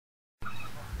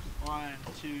1,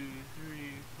 2,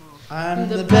 3, 4. I'm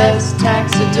the best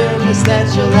taxidermist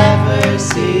that you'll ever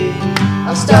see.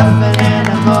 I'll stuff an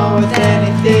animal with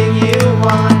anything you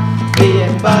want, be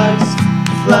it bugs,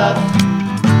 fluff,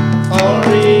 or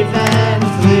even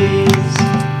fleas.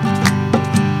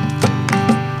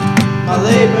 My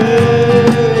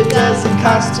labor, it doesn't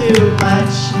cost too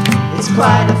much. It's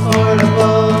quite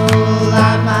affordable,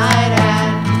 I might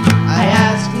add. I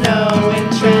ask no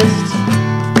interest,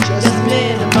 just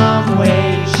minimum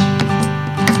wage.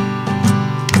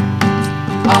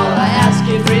 All I ask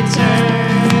in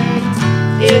return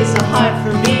is a heart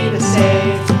for me to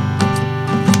save.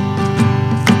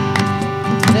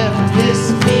 Never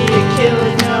miss me a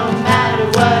killing, no matter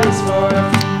what it's for.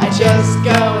 I just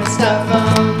go and stuff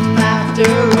them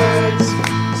afterwards.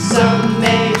 Some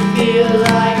may feel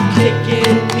like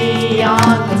kicking me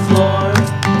on the floor,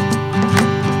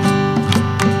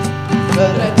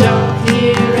 but I don't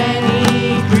hear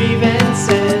any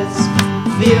grievances.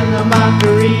 Feel no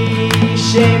mockery,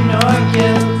 shame nor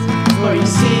guilt, for you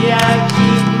see I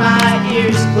keep my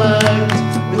ears plugged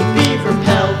with beaver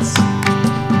pelts.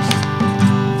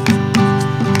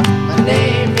 My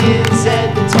name is Ed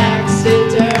the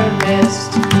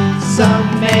Taxidermist. Some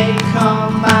may call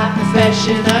my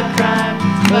profession a crime,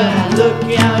 but I look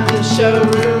out the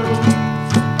showroom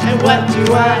and what do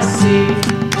I see?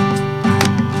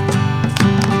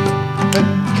 The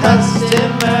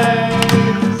customers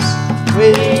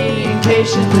waiting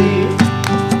patiently.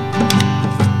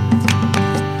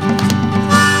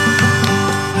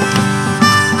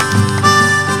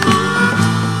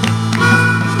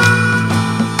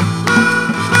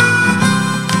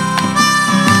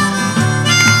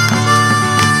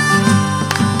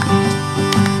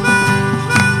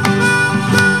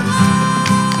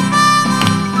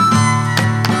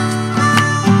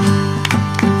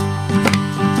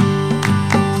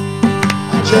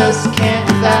 Just can't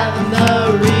fathom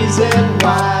the reason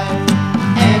why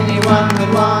anyone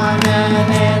would want an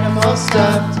animal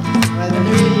stuffed, whether it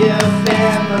be a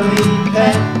family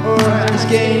pet or an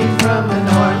escape from the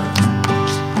north.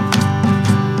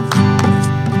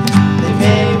 They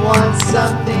may want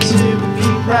something to be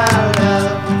proud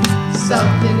of,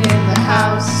 something in the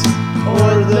house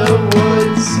or the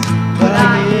woods, but I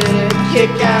get a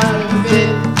kick out of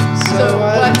it, so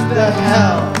what the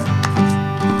hell?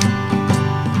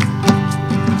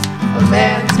 A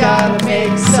man's gotta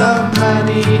make some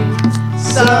money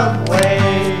somehow.